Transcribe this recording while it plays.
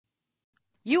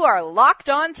You are Locked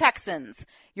On Texans,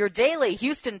 your daily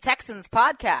Houston Texans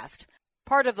podcast,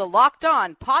 part of the Locked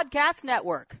On Podcast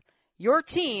Network, your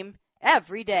team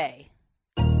every day.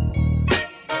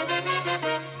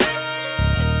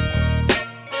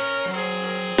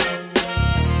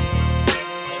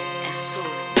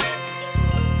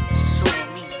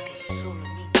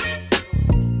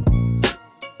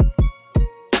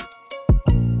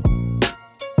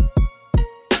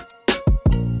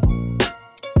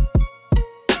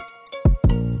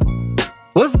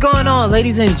 What's going on,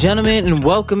 ladies and gentlemen, and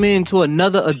welcome into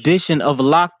another edition of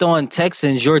Locked On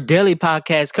Texans, your daily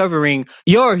podcast covering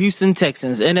your Houston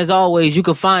Texans. And as always, you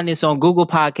can find this on Google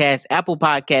Podcasts, Apple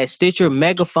Podcasts, Stitcher,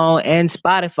 Megaphone, and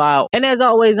Spotify. And as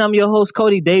always, I'm your host,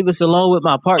 Cody Davis, along with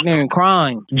my partner in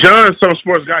crime, John, some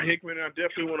sports guy Hickman, and I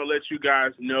definitely want to let you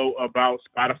guys know about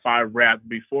Spotify Wrapped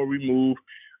before we move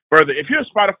further. If you're a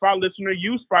Spotify listener,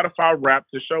 use Spotify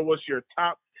Wrapped to show us your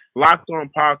top Locked On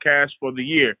podcast for the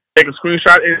year. Take a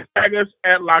screenshot and tag us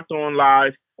at Locked On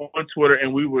Live on Twitter,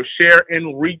 and we will share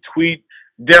and retweet.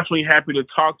 Definitely happy to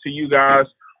talk to you guys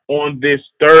on this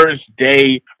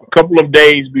Thursday, a couple of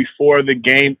days before the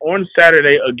game on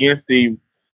Saturday against the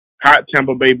hot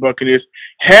Tampa Bay Buccaneers.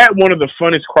 Had one of the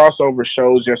funnest crossover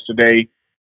shows yesterday.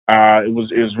 It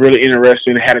was really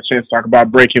interesting. Had a chance to talk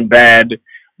about Breaking Bad,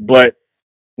 but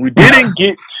we didn't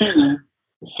get to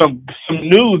some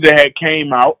news that had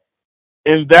came out,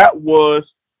 and that was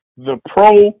the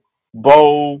Pro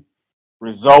Bowl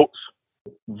results.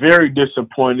 Very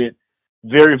disappointed.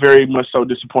 Very, very much so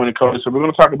disappointed, Cody. So we're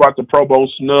going to talk about the Pro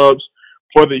Bowl snubs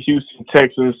for the Houston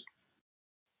Texans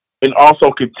and also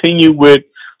continue with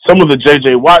some of the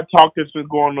J.J. Watt talk that's been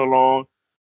going along.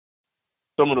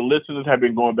 Some of the listeners have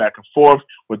been going back and forth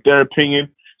with their opinion.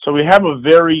 So we have a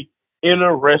very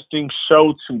interesting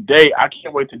show today. I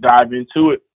can't wait to dive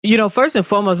into it. You know, first and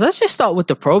foremost, let's just start with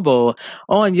the Pro Bowl.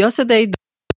 On yesterday,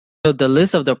 the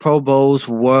list of the Pro Bowls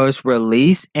was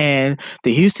released, and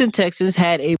the Houston Texans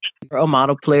had a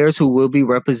amount of players who will be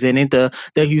representing the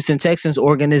Houston Texans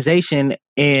organization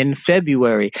in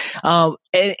February. And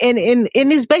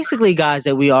it's basically guys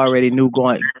that we already knew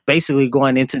going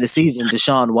into the season.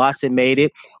 Deshaun Watson made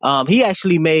it. He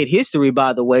actually made history,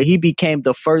 by the way. He became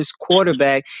the first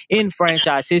quarterback in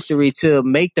franchise history to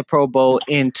make the Pro Bowl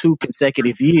in 2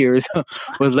 consecutive years,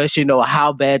 which lets you know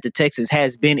how bad the Texans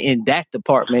has been in that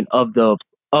department of the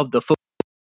football.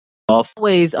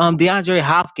 Always, DeAndre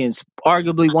Hopkins,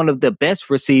 arguably one of the best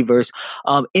receivers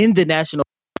in the National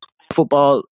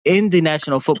Football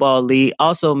League,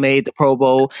 also made the Pro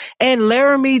Bowl, and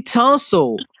Laramie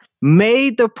Tunsil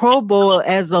made the Pro Bowl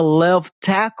as a left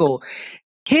tackle.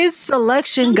 His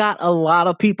selection got a lot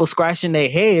of people scratching their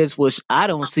heads, which I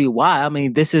don't see why. I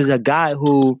mean, this is a guy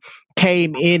who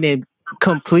came in and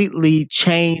completely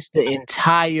changed the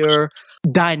entire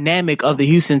dynamic of the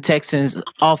Houston Texans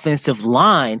offensive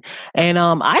line. And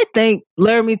I think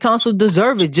Laramie Tunsil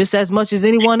deserved it just as much as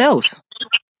anyone else.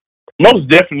 Most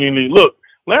definitely. Look,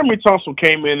 Laramie Tunsil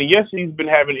came in, and yes, he's been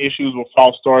having issues with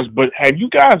false starts, but have you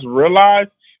guys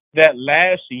realized that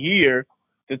last year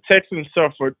the Texans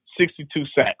suffered 62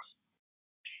 sacks?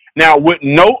 Now, with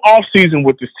no offseason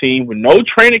with this team, with no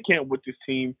training camp with this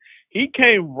team, he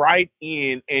came right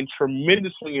in and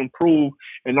tremendously improved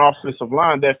an offensive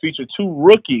line that featured 2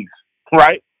 rookies,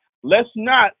 right? Let's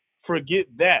not forget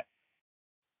that.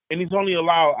 And he's only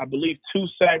allowed, I believe, 2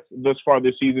 sacks thus far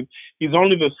this season. He's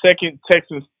only the second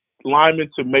Texans lineman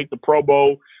to make the Pro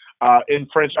Bowl in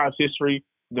franchise history.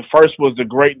 The first was the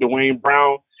great Dwayne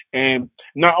Brown. And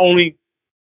not only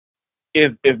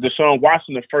is Deshaun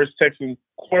Watson the first Texan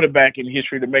quarterback in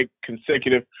history to make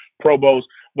consecutive Pro Bowls,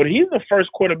 but he's the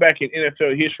first quarterback in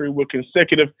NFL history with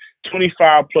consecutive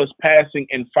 25-plus passing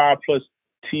and 5-plus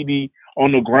TD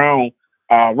on the ground,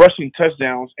 rushing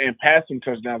touchdowns and passing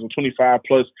touchdowns with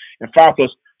 25-plus and 5-plus.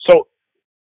 So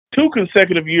 2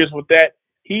 consecutive years with that.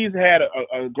 He's had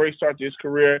a great start to his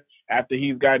career after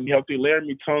he's gotten healthy.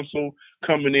 Laramie Tunsil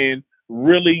coming in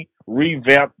really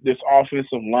revamped this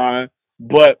offensive line,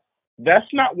 but that's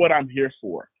not what I'm here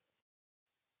for,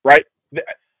 right?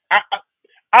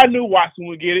 I knew Watson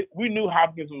would get it. We knew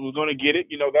Hopkins was going to get it.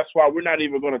 You know, that's why we're not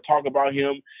even going to talk about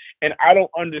him. And I don't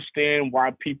understand why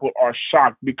people are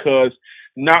shocked, because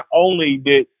not only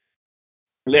did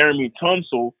Laramie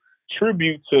Tunsil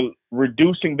tribute to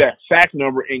reducing that sack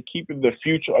number and keeping the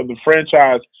future of the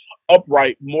franchise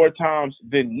upright more times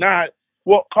than not,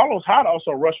 well, Carlos Hyde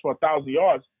also rushed for 1,000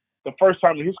 yards the first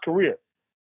time in his career.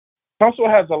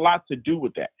 Tunsil has a lot to do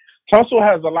with that. Tunsil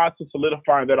has a lot to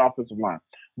solidify that offensive line.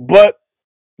 But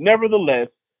nevertheless,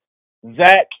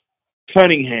 Zach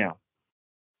Cunningham,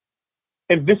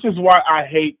 and this is why I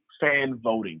hate fan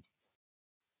voting.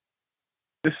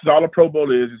 This is all a Pro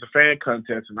Bowl is. It's a fan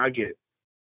contest, and I get it.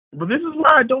 But this is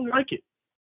why I don't like it.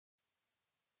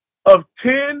 Of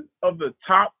 10 of the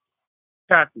top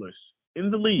tacklers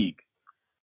in the league,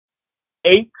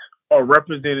 8 are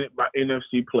represented by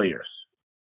NFC players.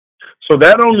 So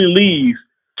that only leaves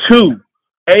 2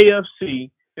 AFC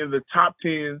in the top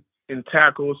 10 in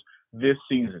tackles this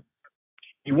season.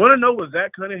 You want to know where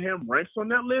Zach Cunningham ranks on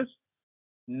that list?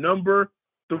 Number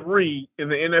 3 in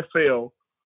the NFL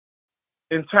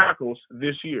in tackles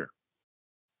this year.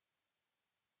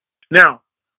 Now,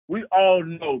 we all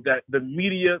know that the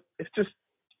media, it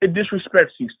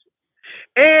disrespects Houston.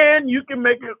 And you can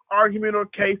make an argument or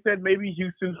case that maybe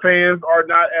Houston fans are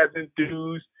not as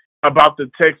enthused about the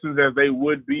Texans as they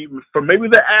would be for maybe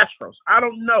the Astros. I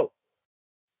don't know.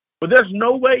 But there's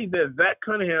no way that Zach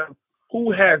Cunningham,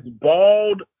 who has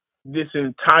balled this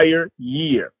entire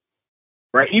year,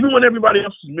 right? Even when everybody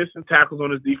else is missing tackles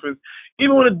on his defense,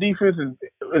 even when the defense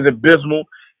is abysmal,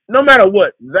 no matter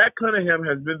what, Zach Cunningham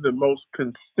has been the most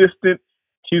consistent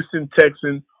Houston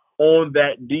Texan on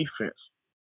that defense.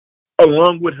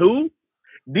 Along with who?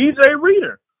 DJ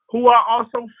Reader, who I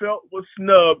also felt was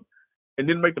snubbed and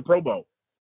didn't make the Pro Bowl.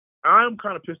 I'm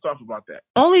kind of pissed off about that.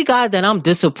 Only guy that I'm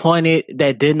disappointed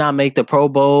that did not make the Pro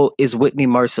Bowl is Whitney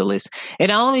Mercilus.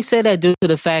 And I only say that due to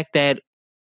the fact that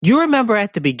you remember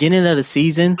at the beginning of the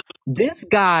season, this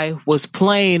guy was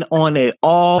playing on an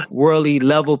all-worldly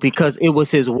level because it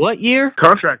was his what year?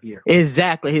 Contract year.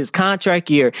 Exactly, his contract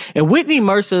year. And Whitney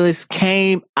Mercilus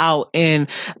came out and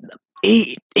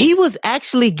he was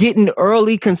actually getting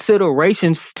early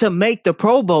consideration to make the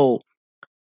Pro Bowl.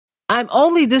 I'm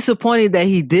only disappointed that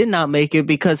he did not make it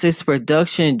because his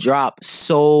production dropped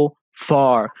so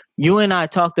far. You and I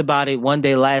talked about it one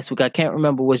day last week. I can't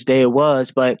remember which day it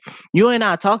was, but you and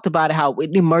I talked about it, how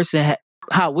Whitney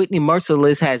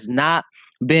Mercilus has not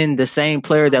been the same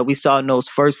player that we saw in those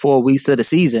first 4 weeks of the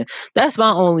season. That's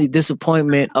my only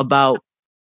disappointment about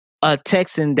a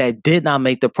Texan that did not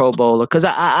make the Pro Bowler, because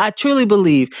I truly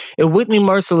believe if Whitney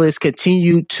Mercilus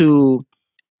continued to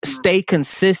stay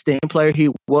consistent player he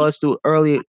was through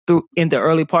in the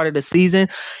early part of the season,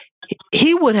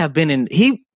 he would have been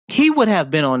he would have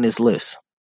been on this list.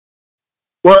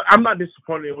 Well, I'm not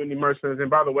disappointed in Whitney Mercilus. And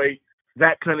by the way,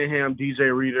 Zach Cunningham,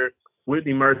 DJ Reader,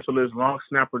 Whitney Mercilus, long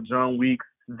snapper John Weeks,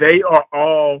 they are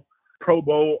all Pro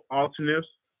Bowl alternates.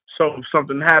 So if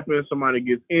something happens, somebody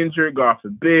gets injured, God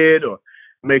forbid, or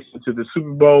makes it to the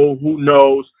Super Bowl, who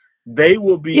knows? They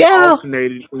will be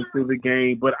alternated into the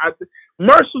game. But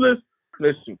Mercilus,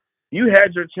 listen, you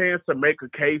had your chance to make a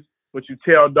case, but you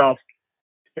tailed off,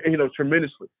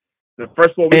 tremendously. The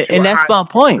first 4 weeks, and that's my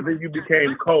point. And then you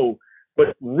became cold.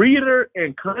 But Reader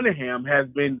and Cunningham has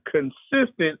been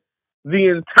consistent the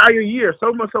entire year.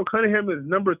 So much so Cunningham is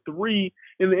number 3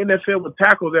 in the NFL with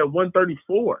tackles at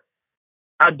 134.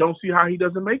 I don't see how he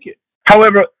doesn't make it.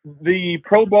 However, the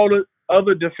Pro Bowler,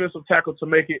 other defensive tackle to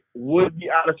make it would be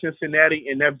out of Cincinnati,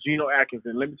 and that's Geno Atkins.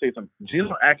 And let me tell you something.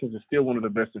 Geno Atkins is still one of the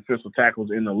best defensive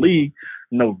tackles in the league.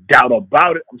 No doubt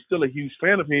about it. I'm still a huge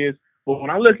fan of his. But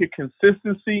when I look at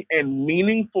consistency and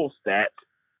meaningful stats,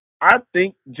 I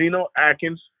think Geno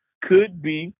Atkins should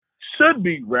be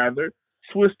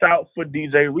switched out for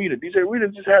DJ Reader. DJ Reader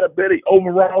just had a better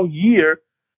overall year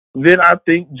than I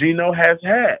think Geno has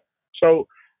had. So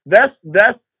that's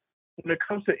when it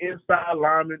comes to inside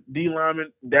lineman, D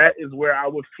lineman, that is where I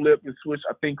would flip and switch.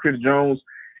 I think Chris Jones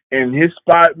and his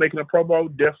spot making a Pro Bowl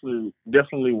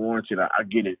definitely warranted. I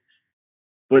get it.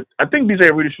 But I think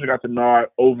DJ Reader should have got the nod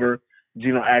over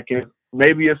Geno Atkins.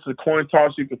 Maybe it's a coin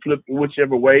toss. You can flip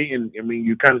whichever way. And, I mean,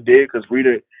 you kind of did because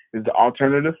Reader is the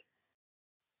alternative.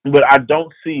 But I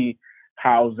don't see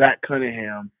how Zach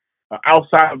Cunningham,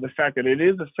 outside of the fact that it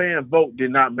is a fan vote,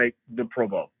 did not make the Pro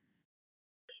Bowl.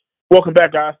 Welcome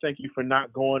back, guys. Thank you for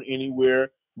not going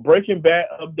anywhere. Breaking Bad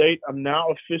update. I'm now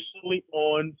officially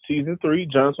on season 3.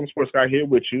 Johnson Sports Guy here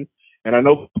with you. And I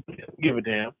know people give a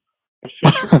damn.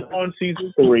 Officially on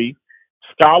season 3.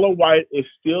 Skylar White is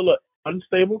still an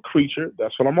unstable creature.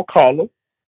 That's what I'm going to call him.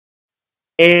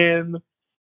 And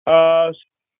I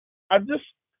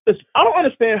don't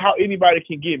understand how anybody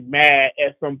can get mad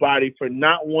at somebody for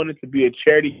not wanting to be a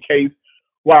charity case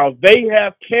while they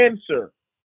have cancer.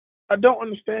 I don't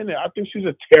understand that. I think she's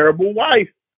a terrible wife.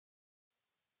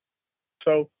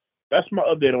 So that's my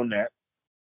update on that.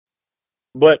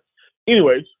 But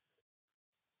anyways,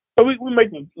 so we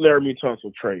make the Laramie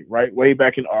Tunsil trade, right? Way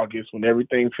back in August when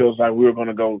everything feels like we were going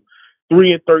to go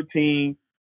 3-13.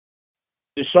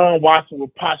 Deshaun Watson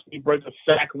will possibly break a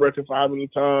sack record for how many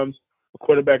times a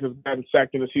quarterback has gotten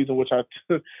sacked in the season, which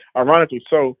ironically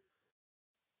so,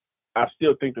 I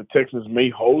still think the Texans may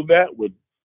hold that with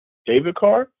David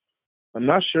Carr? I'm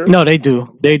not sure. No, they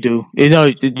do. They do.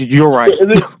 You're right.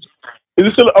 Is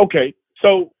it still okay?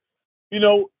 So,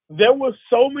 there were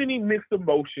so many mixed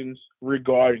emotions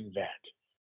regarding that.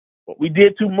 But we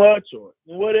did too much or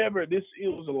whatever. It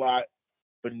was a lot.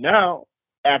 But now,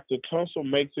 after Tunsil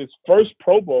makes his first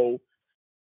Pro Bowl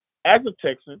as a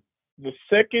Texan, the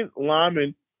second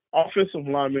offensive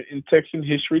lineman in Texan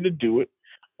history to do it,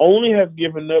 only has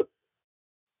given up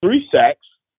 3 sacks,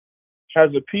 has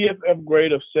a PFF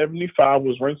grade of 75,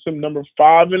 was ranked number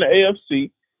 5 in the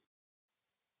AFC.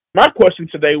 My question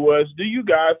today was, do you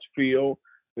guys feel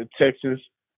the Texans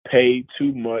paid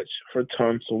too much for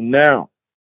Tunsil now?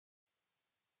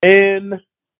 And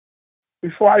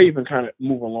before I even kind of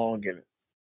move along in it,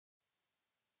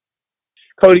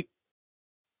 Cody,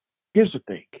 here's the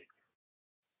thing.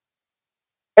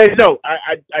 Hey, no,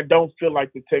 I don't feel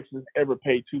like the Texans ever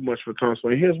paid too much for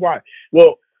Tunsil. And here's why.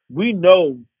 Well, we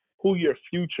know who your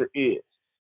future is.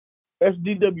 That's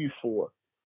DW4.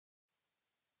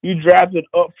 You drafted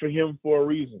up for him for a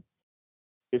reason.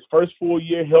 His first full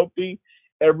year healthy,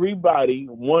 everybody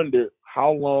wondered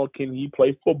how long can he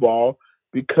play football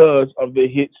because of the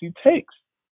hits he takes.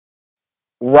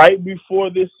 Right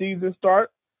before this season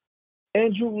starts,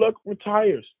 Andrew Luck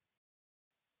retires.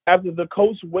 After the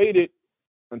coach waited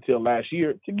until last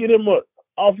year to get him an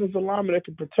offensive lineman that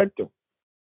can protect him,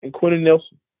 and Quentin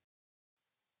Nelson.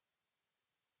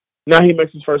 Now he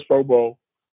makes his first Pro Bowl.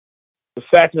 The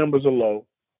sack numbers are low.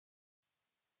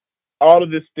 All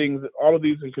of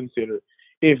these are considered.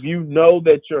 If you know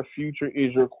that your future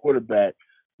is your quarterback,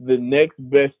 the next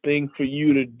best thing for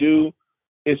you to do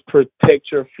is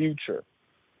protect your future,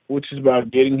 which is about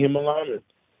getting him a lineman.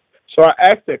 So I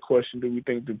asked that question, do we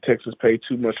think the Texans paid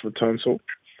too much for Tunsil?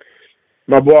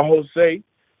 My boy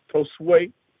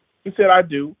Josue, he said, I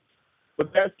do,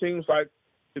 but that seems like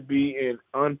to be an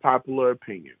unpopular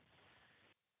opinion.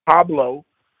 Pablo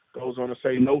goes on to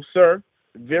say, no, sir.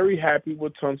 Very happy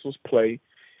with Tunsil's play.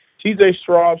 TJ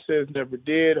Straub says never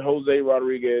did. Jose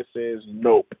Rodriguez says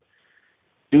nope.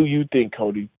 Do you think,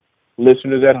 Cody,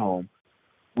 listeners at home,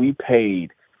 we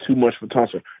paid too much for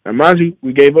Tunsil? Now, mind you,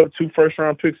 we gave up 2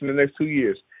 first-round picks in the next 2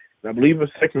 years, and I believe a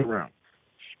second round.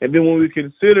 And then when we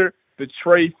consider the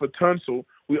trade for Tunsil,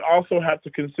 we also have to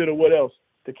consider what else?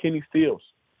 The Kenny Stills.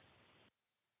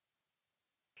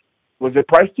 Was the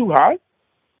price too high?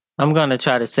 I'm going to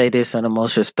try to say this in the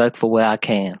most respectful way I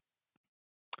can.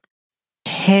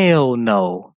 Hell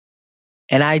no.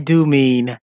 And I do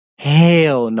mean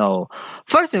hell no.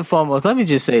 First and foremost, let me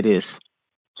just say this.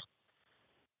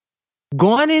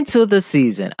 Going into the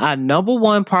season, our number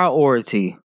one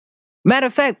priority, matter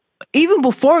of fact, even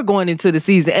before going into the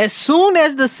season, as soon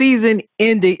as the season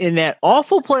ended in that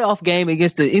awful playoff game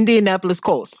against the Indianapolis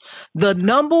Colts, the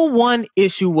number one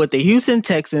issue with the Houston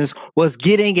Texans was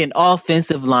getting an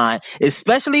offensive line,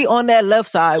 especially on that left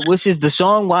side, which is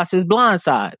Deshaun Watson's blind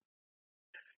side.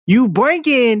 You bring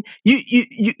in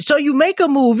so you make a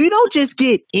move. You don't just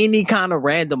get any kind of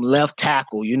random left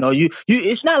tackle.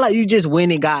 It's not like you just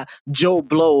went and got Joe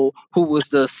Blow, who was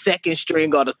the second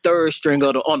string or the third string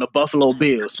on the Buffalo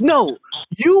Bills. No,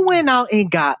 you went out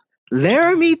and got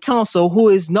Laremy Tunsil, who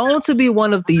is known to be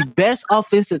one of the best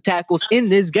offensive tackles in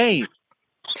this game.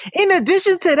 In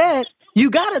addition to that, you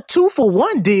got a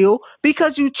 2-for-1 deal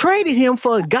because you traded him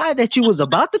for a guy that you was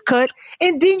about to cut,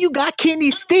 and then you got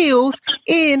Kenny Stills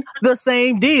in the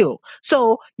same deal.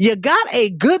 So you got a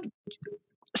good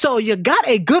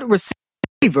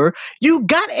receiver. You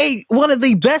got one of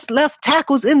the best left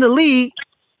tackles in the league.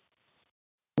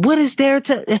 What is there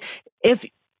if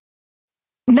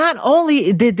not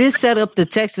only did this set up the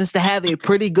Texans to have a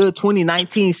pretty good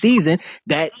 2019 season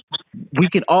that we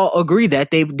can all agree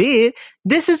that they did,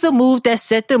 this is a move that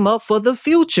set them up for the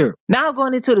future. Now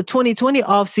going into the 2020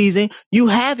 offseason, you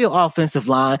have your offensive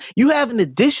line. You have an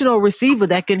additional receiver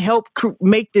that can help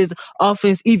make this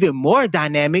offense even more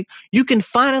dynamic. You can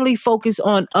finally focus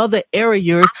on other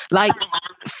areas like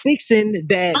fixing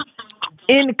that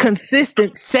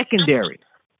inconsistent secondary.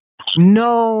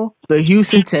 No, the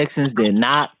Houston Texans did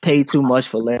not pay too much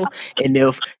for Larry. And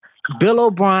if Bill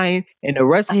O'Brien and the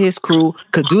rest of his crew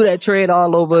could do that trade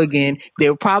all over again, they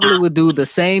probably would do the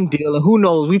same deal. And who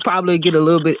knows, we probably get a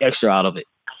little bit extra out of it.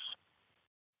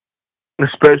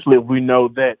 Especially if we know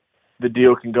that the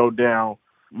deal can go down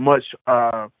much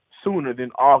sooner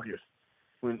than August,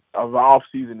 when the off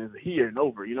season is here and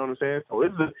over. You know what I'm saying? So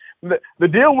the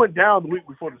deal went down the week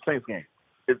before the Saints game.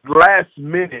 It's last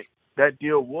minute. That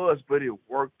deal was, but it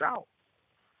worked out.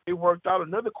 It worked out.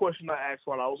 Another question I asked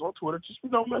while I was on Twitter, just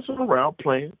messing around,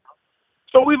 playing.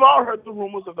 So we've all heard the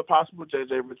rumors of the possible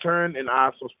JJ return, and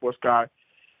I, so sports guy,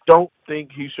 don't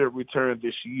think he should return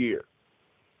this year.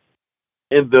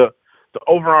 And the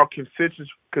overall consensus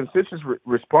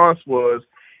response was,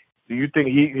 do you think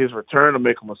his return will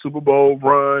make him a Super Bowl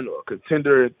run or a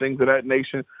contender and things of that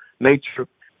nature?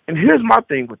 And here's my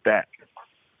thing with that.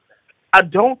 I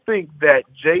don't think that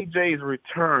JJ's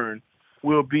return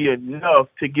will be enough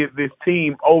to get this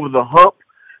team over the hump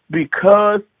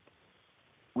because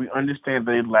we understand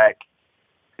they lack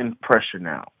in pressure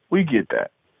now. We get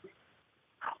that.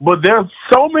 But there's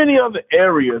so many other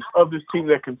areas of this team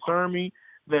that concern me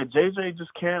that JJ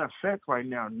just can't affect right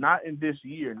now. Not in this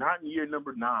year, not in year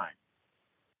number 9.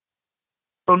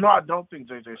 So, no, I don't think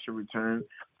JJ should return.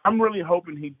 I'm really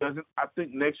hoping he doesn't. I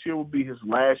think next year will be his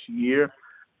last year,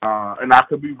 and I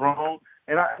could be wrong.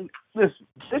 And listen,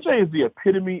 JJ is the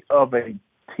epitome of a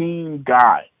team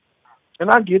guy, and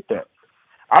I get that.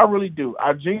 I really do.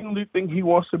 I genuinely think he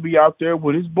wants to be out there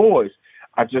with his boys.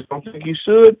 I just don't think he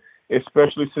should,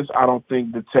 especially since I don't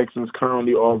think the Texans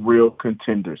currently are real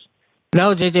contenders.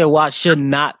 No, J.J. Watt should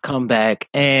not come back,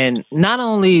 and not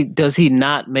only does he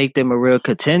not make them a real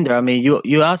contender. I mean,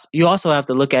 you also have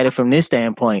to look at it from this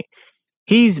standpoint.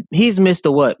 He's missed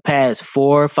the past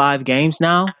 4 or 5 games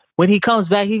now. When he comes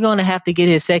back, he's gonna have to get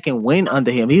his second win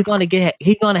under him. He's gonna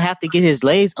have to get his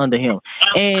legs under him.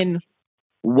 And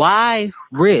why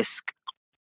risk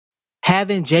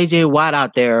having J.J. Watt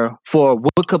out there for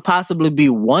what could possibly be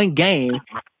one game?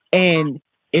 And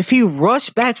if he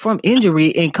rushed back from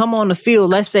injury and come on the field,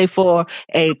 let's say for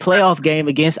a playoff game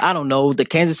against, I don't know, the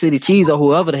Kansas City Chiefs or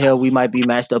whoever the hell we might be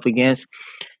matched up against,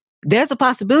 there's a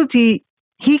possibility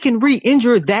he can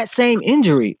re-injure that same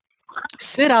injury.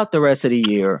 Sit out the rest of the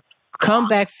year, come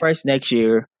back fresh next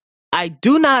year. I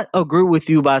do not agree with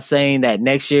you by saying that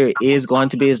next year is going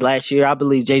to be his last year. I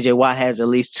believe J.J. Watt has at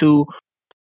least 2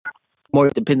 more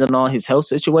depending on his health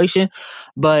situation.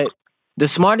 But the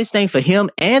smartest thing for him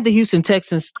and the Houston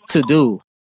Texans to do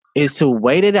is to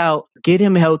wait it out, get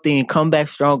him healthy, and come back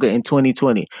stronger in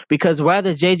 2020. Because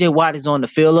whether J.J. Watt is on the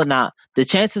field or not, the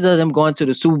chances of them going to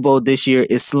the Super Bowl this year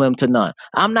is slim to none.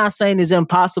 I'm not saying it's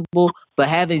impossible, but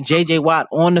having J.J. Watt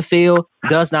on the field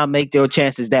does not make their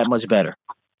chances that much better.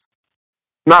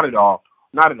 Not at all.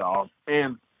 Not at all.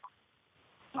 And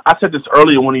I said this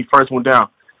earlier when he first went down.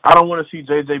 I don't want to see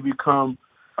JJ become,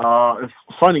 it's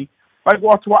funny, like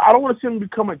Walter White, I don't want to see him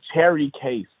become a charity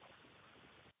case.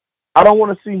 I don't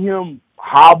want to see him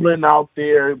hobbling out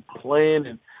there playing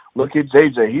and look at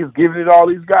JJ. He's giving it all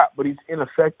he's got, but he's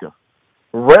ineffective.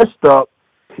 Rest up,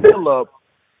 heal up,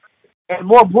 and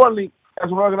more importantly, as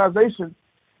an organization,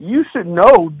 you should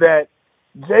know that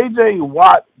JJ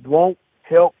Watt won't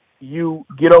help you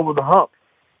get over the hump.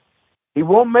 He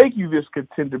won't make you this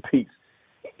contender piece.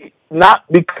 Not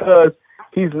because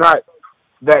he's not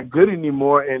that good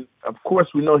anymore, and of course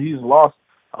we know he's lost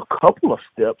a couple of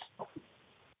steps.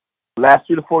 Last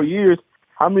 3 to 4 years,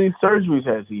 how many surgeries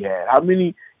has he had? How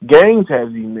many games has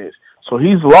he missed? So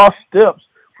he's lost steps,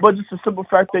 but just the simple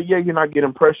fact that, you're not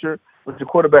getting pressure, but your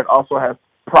quarterback also has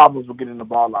problems with getting the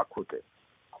ball a lot quicker.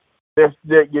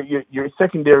 Your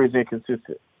secondary is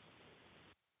inconsistent.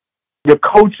 Your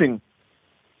coaching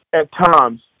at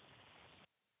times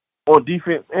on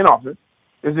defense and offense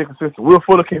is inconsistent. Will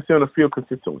Fuller can't stay on the field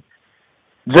consistently.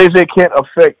 JJ can't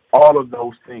affect all of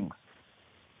those things.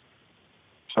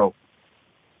 So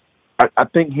I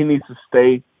think he needs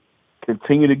to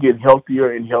continue to get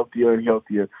healthier and healthier and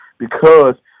healthier,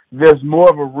 because there's more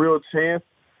of a real chance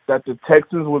that the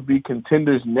Texans would be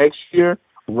contenders next year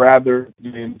rather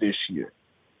than this year.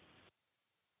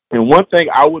 And one thing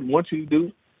I would want you to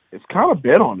do is kind of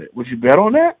bet on it. Would you bet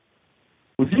on that?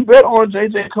 Would you bet on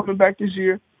JJ coming back this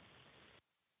year?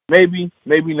 Maybe,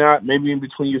 maybe not. Maybe in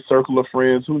between your circle of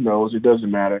friends. Who knows? It doesn't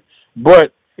matter.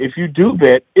 But if you do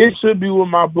bet, it should be with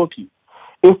MyBookie.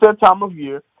 It's that time of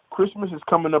year. Christmas is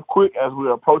coming up quick as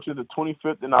we're approaching the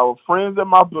 25th, and our friends at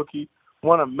MyBookie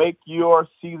want to make your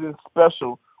season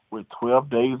special with 12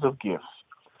 days of gifts.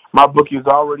 MyBookie is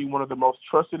already one of the most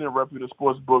trusted and reputable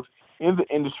sports books in the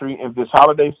industry, and this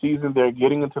holiday season they're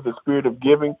getting into the spirit of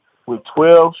giving with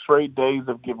 12 straight days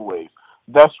of giveaways.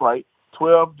 That's right,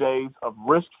 12 days of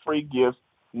risk-free gifts,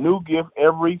 new gift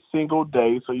every single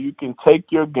day so you can take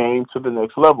your game to the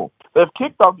next level. They've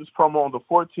kicked off this promo on the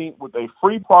 14th with a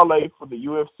free parlay for the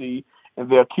UFC, and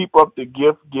they'll keep up the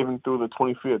gift giving through the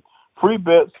 25th. Free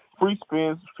bets, free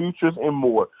spins, futures, and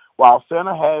more. While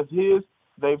Santa has his,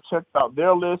 they've checked out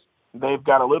their list. They've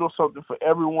got a little something for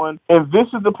everyone. And this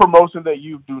is the promotion that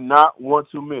you do not want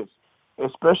to miss,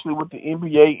 especially with the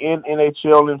NBA and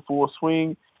NHL in full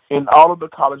swing and all of the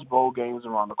college bowl games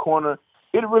around the corner.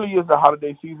 It really is the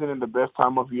holiday season and the best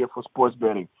time of year for sports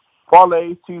betting.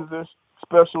 Parlays, teasers,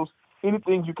 specials,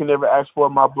 Anything you can ever ask for,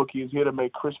 MyBookie is here to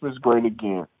make Christmas great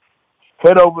again.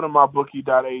 Head over to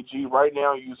mybookie.ag right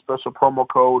now and use special promo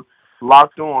code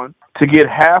LOCKEDON to get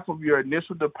half of your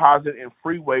initial deposit and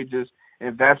free wages,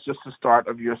 and that's just the start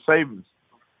of your savings.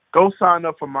 Go sign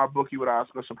up for MyBookie with our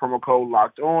special promo code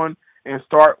LOCKEDON and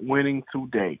start winning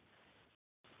today.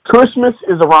 Christmas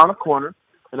is around the corner,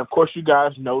 and of course you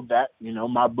guys know that.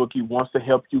 MyBookie wants to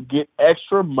help you get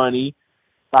extra money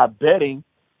by betting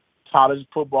college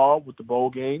football with the bowl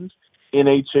games,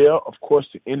 NHL, of course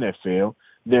the NFL.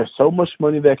 There's so much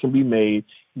money that can be made.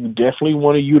 You definitely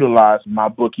want to utilize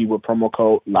MyBookie with promo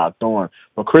code LOCKEDON.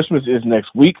 But Christmas is next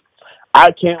week.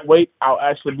 I can't wait. I'll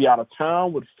actually be out of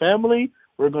town with family.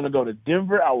 We're going to go to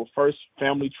Denver, our first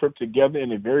family trip together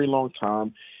in a very long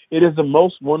time. It is the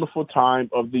most wonderful time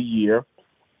of the year.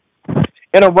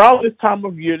 And around this time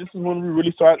of year, this is when we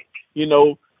really start,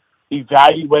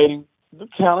 evaluating the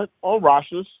talent on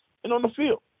rosters and on the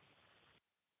field.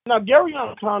 Now,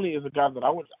 Gareon Conley is a guy that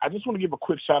I just want to give a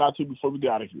quick shout-out to before we get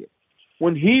out of here.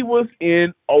 When he was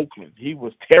in Oakland, he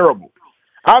was terrible.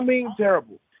 I mean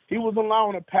terrible. He was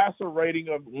allowing a passer rating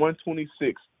of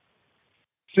 126.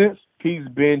 Since he's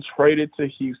been traded to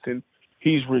Houston,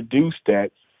 he's reduced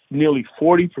that nearly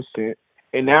 40%,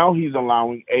 and now he's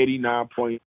allowing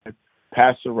 89.9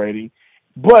 passer rating.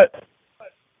 But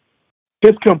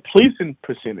his completion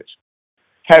percentage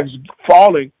has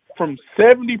fallen from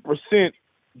 70%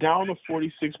 down to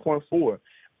 46.4.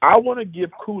 I want to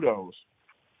give kudos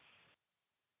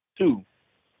to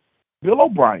Bill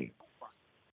O'Brien.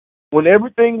 When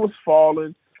everything was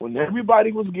falling, when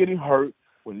everybody was getting hurt,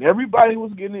 when everybody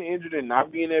was getting injured and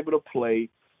not being able to play,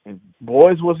 and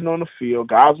boys wasn't on the field,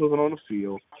 guys wasn't on the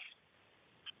field,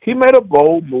 he made a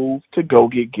bold move to go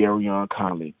get Gareon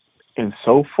Conley. And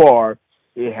so far,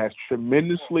 it has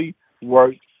tremendously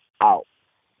worked out.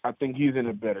 I think he's in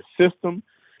a better system.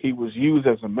 He was used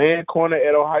as a man corner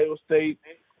at Ohio State.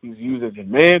 He's used as a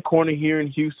man corner here in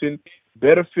Houston.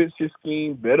 Better fits his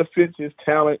scheme, better fits his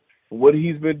talent, what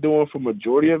he's been doing for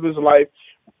majority of his life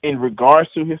in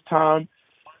regards to his time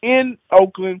in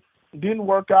Oakland. Didn't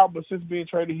work out, but since being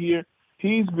traded here,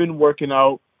 he's been working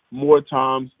out more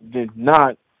times than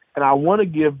not. And I want to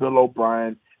give Bill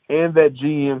O'Brien and that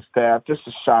GM staff just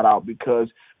a shout out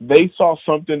because they saw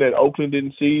something that Oakland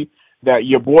didn't see, that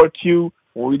your boy Q,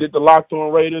 when we did the Locked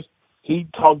On Raiders, he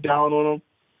talked down on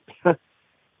him.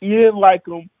 He didn't like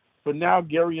him, but now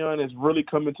Gareon is really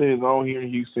coming to his own here in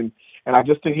Houston, and I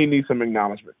just think he needs some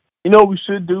acknowledgement. You know what we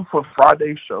should do for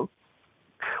Friday's show?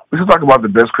 We should talk about the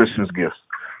best Christmas gifts.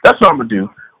 That's what I'm going to do.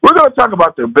 We're going to talk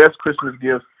about the best Christmas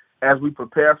gifts as we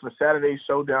prepare for Saturday's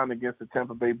showdown against the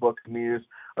Tampa Bay Buccaneers,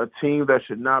 a team that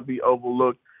should not be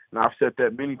overlooked, and I've said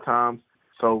that many times,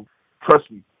 so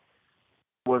trust me,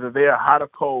 whether they are hot or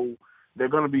cold, they're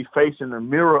going to be facing a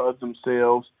mirror of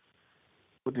themselves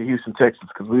with the Houston Texans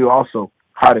because we are also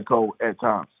hot and cold at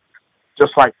times,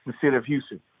 just like the city of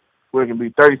Houston, where it can be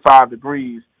 35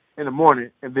 degrees in the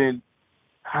morning and then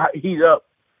heat up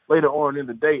later on in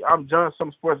the day. I'm John,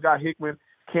 some sports guy Hickman.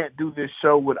 Can't do this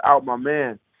show without my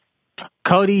man,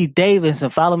 Cody Davis,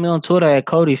 and follow me on Twitter at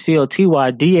Cody,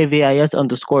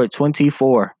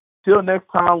 COTYDAVIS_24. Till next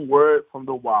time, word from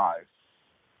the wise.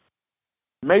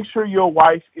 Make sure your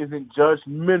wife isn't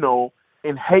judgmental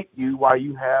and hate you while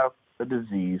you have a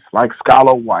disease like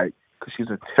Skylar White, because she's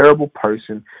a terrible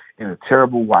person and a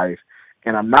terrible wife.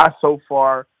 And I'm not so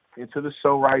far into the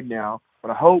show right now, but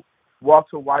I hope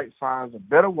Walter White finds a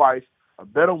better wife, a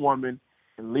better woman,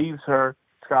 and leaves her,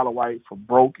 Skylar White, for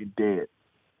broke and dead.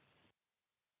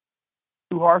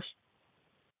 Too harsh?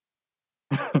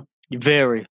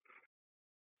 Very.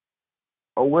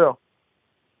 Oh, well.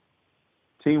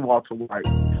 Team Walter White.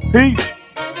 Peace.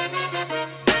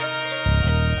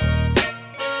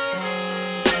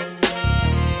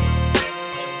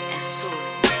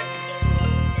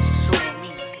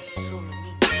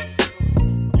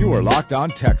 You are Locked On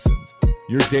Texans,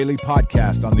 your daily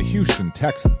podcast on the Houston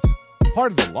Texans,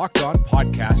 part of the Locked On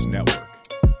Podcast Network.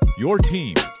 Your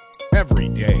team every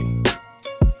day.